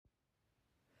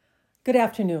Good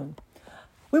afternoon.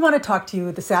 We want to talk to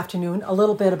you this afternoon a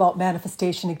little bit about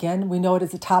manifestation again. We know it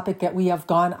is a topic that we have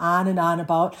gone on and on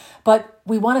about, but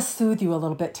we want to soothe you a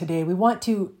little bit today. We want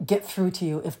to get through to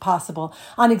you, if possible,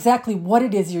 on exactly what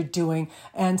it is you're doing,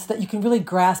 and so that you can really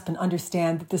grasp and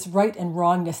understand that this right and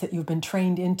wrongness that you've been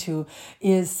trained into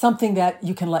is something that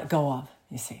you can let go of,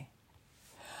 you see.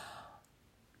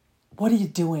 What are you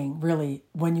doing, really,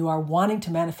 when you are wanting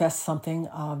to manifest something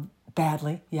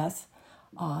badly, yes?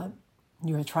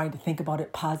 You're trying to think about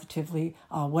it positively,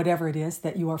 whatever it is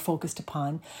that you are focused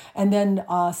upon. And then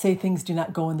say things do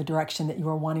not go in the direction that you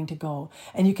are wanting to go.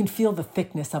 And you can feel the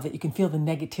thickness of it. You can feel the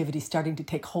negativity starting to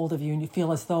take hold of you. And you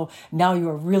feel as though now you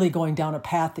are really going down a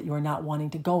path that you are not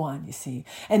wanting to go on, you see.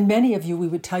 And many of you, we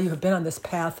would tell you, have been on this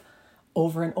path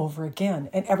over and over again.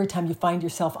 And every time you find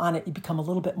yourself on it, you become a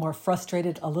little bit more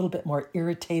frustrated, a little bit more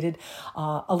irritated,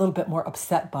 a little bit more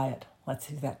upset by it. Let's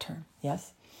use that term,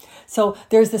 yes? So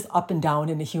there's this up and down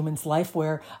in a human's life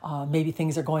where maybe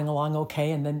things are going along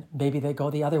okay, and then maybe they go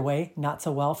the other way, not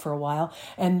so well for a while.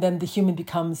 And then the human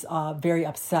becomes very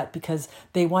upset because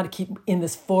they want to keep in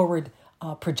this forward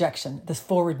projection, this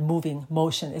forward moving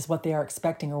motion is what they are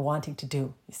expecting or wanting to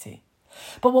do, you see.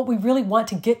 But what we really want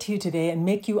to get to you today and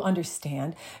make you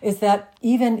understand is that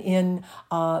even in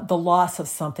the loss of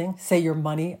something, say your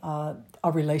money,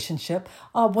 a relationship,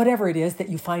 whatever it is that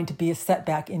you find to be a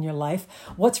setback in your life,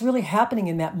 what's really happening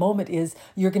in that moment is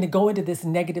you're going to go into this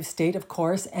negative state, of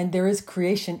course, and there is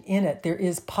creation in it. There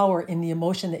is power in the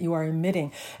emotion that you are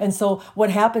emitting. And so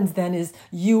what happens then is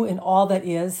you and all that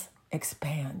is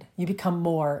expand. You become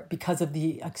more because of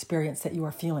the experience that you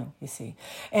are feeling, you see.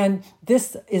 And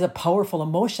this is a powerful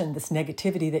emotion, this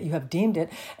negativity that you have deemed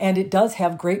it, and it does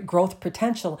have great growth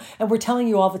potential. And we're telling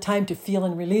you all the time to feel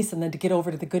and release and then to get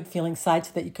over to the good feeling side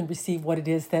so that you can receive what it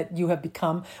is that you have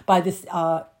become by this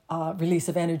release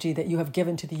of energy that you have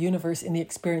given to the universe in the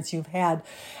experience you've had.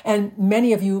 And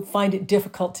many of you find it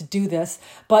difficult to do this,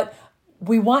 but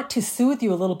we want to soothe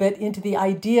you a little bit into the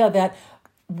idea that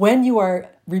when you are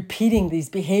repeating these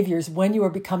behaviors, when you are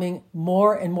becoming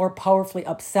more and more powerfully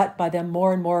upset by them,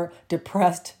 more and more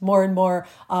depressed, more and more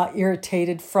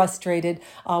irritated, frustrated,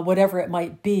 whatever it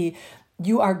might be,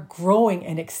 you are growing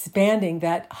and expanding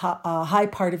that high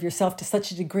part of yourself to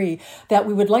such a degree that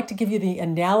we would like to give you the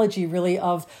analogy really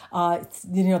of,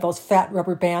 those fat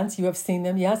rubber bands. You have seen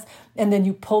them, yes? And then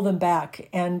you pull them back,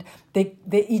 and they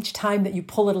each time that you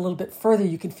pull it a little bit further,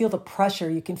 you can feel the pressure.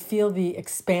 You can feel the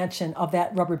expansion of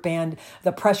that rubber band,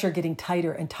 the pressure getting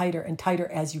tighter and tighter and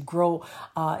tighter as you grow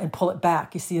and pull it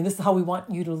back, you see. And this is how we want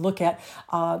you to look at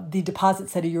the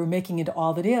deposits that you're making into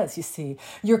all that is, you see.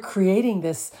 You're creating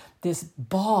this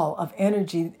ball of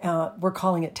energy, we're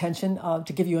calling it tension,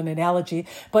 to give you an analogy.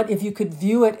 But if you could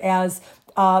view it as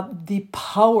the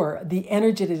power, the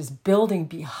energy that is building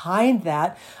behind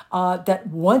that, that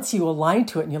once you align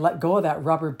to it and you let go of that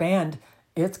rubber band,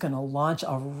 it's going to launch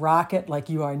a rocket like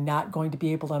you are not going to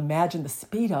be able to imagine the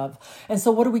speed of. And so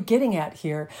what are we getting at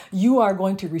here? You are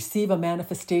going to receive a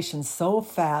manifestation so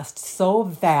fast, so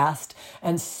vast,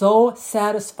 and so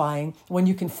satisfying when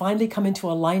you can finally come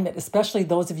into alignment, especially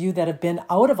those of you that have been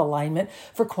out of alignment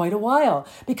for quite a while,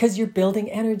 because you're building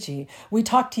energy. We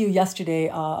talked to you yesterday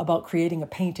about creating a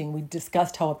painting. We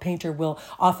discussed how a painter will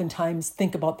oftentimes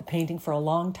think about the painting for a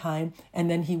long time, and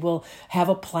then he will have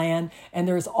a plan, and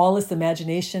there is all this imagination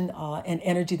and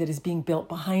energy that is being built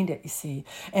behind it, you see.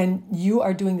 And you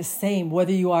are doing the same,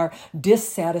 whether you are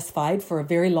dissatisfied for a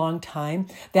very long time,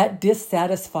 that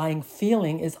dissatisfying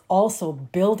feeling is also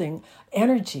building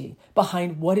energy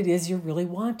behind what it is you're really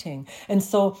wanting. And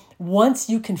so once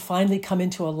you can finally come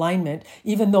into alignment,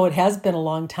 even though it has been a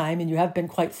long time and you have been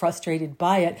quite frustrated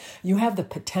by it, you have the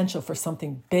potential for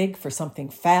something big, for something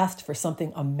fast, for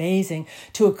something amazing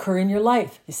to occur in your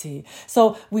life, you see.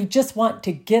 So we just want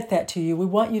to get that to you. We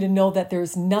want you to know that there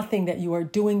is nothing that you are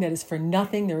doing that is for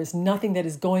nothing. There is nothing that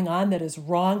is going on that is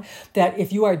wrong, that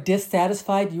if you are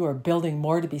dissatisfied, you are building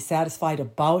more to be satisfied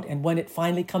about. And when it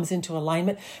finally comes into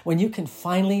alignment, when you can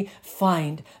finally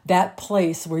find that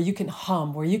place where you can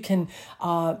hum, where you can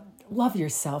love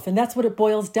yourself. And that's what it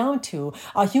boils down to.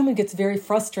 A human gets very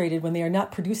frustrated when they are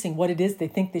not producing what it is they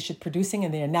think they should be producing,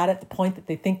 and they are not at the point that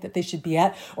they think that they should be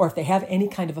at, or if they have any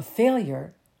kind of a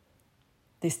failure.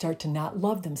 They start to not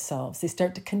love themselves. They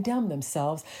start to condemn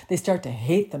themselves. They start to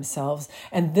hate themselves.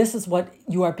 And this is what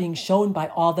you are being shown by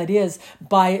all that is,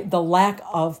 by the lack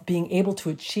of being able to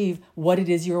achieve what it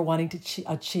is you're wanting to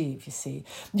achieve, you see.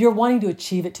 You're wanting to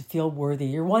achieve it to feel worthy.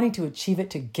 You're wanting to achieve it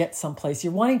to get someplace.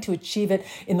 You're wanting to achieve it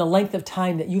in the length of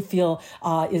time that you feel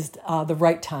is the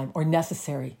right time or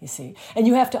necessary, you see. And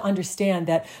you have to understand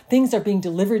that things are being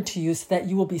delivered to you so that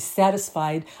you will be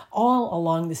satisfied all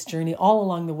along this journey, all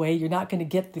along the way. You're not going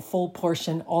to get the full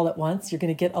portion all at once. You're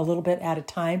going to get a little bit at a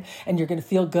time, and you're going to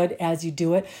feel good as you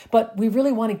do it. But we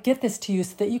really want to get this to you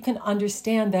so that you can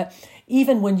understand that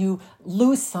even when you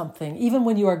lose something, even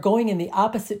when you are going in the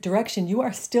opposite direction, you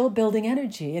are still building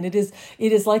energy. And it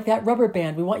is like that rubber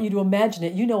band. We want you to imagine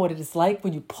it. You know what it is like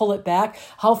when you pull it back.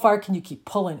 How far can you keep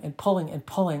pulling and pulling and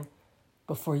pulling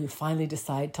before you finally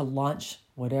decide to launch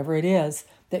whatever it is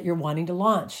that you're wanting to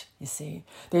launch, you see?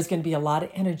 There's going to be a lot of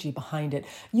energy behind it.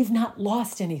 You've not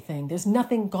lost anything. There's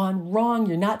nothing gone wrong.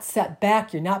 You're not set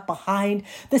back. You're not behind.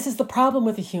 This is the problem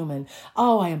with a human.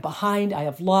 Oh, I am behind. I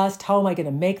have lost. How am I going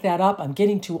to make that up? I'm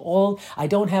getting too old. I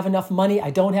don't have enough money.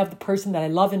 I don't have the person that I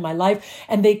love in my life.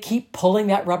 And they keep pulling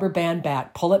that rubber band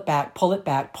back. Pull it back, pull it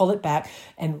back, pull it back.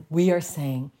 And we are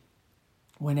saying,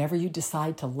 whenever you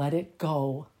decide to let it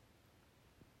go,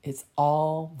 it's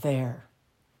all there.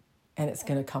 And it's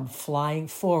going to come flying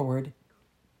forward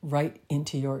right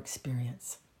into your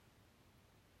experience.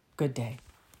 Good day.